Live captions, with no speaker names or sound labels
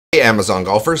Hey Amazon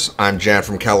golfers, I'm Jan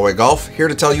from Callaway Golf, here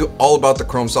to tell you all about the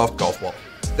ChromeSoft golf ball.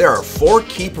 There are 4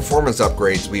 key performance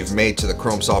upgrades we've made to the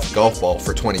ChromeSoft golf ball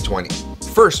for 2020.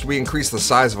 First, we increased the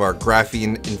size of our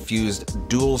graphene-infused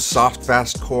dual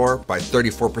soft-fast core by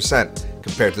 34%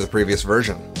 compared to the previous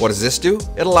version. What does this do?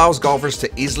 It allows golfers to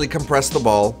easily compress the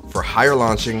ball for higher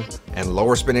launching and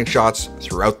lower spinning shots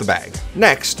throughout the bag.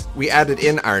 Next, we added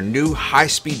in our new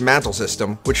high-speed mantle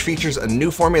system, which features a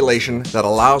new formulation that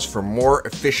allows for more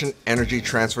efficient energy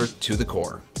transfer to the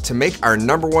core. To make our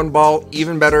 #1 ball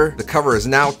even better, the cover is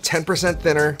now 10%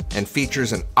 thinner and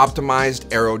features an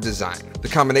optimized aero design. The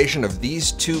combination of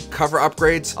these 2 cover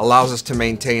upgrades allows us to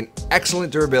maintain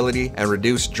excellent durability and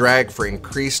reduce drag for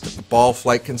increased ball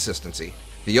flight consistency.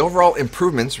 The overall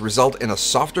improvements result in a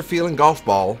softer feeling golf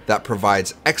ball that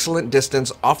provides excellent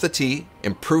distance off the tee,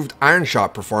 improved iron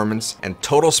shot performance, and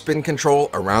total spin control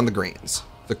around the greens.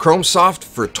 The ChromeSoft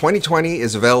for 2020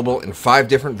 is available in 5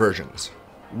 different versions: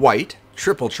 white,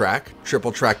 triple track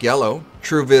yellow,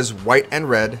 TrueViz white and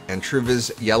red, and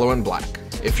TrueViz yellow and black.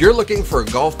 If you're looking for a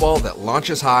golf ball that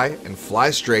launches high and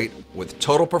flies straight with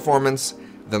total performance,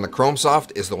 then the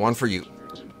ChromeSoft is the one for you.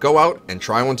 Go out and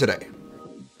try one today.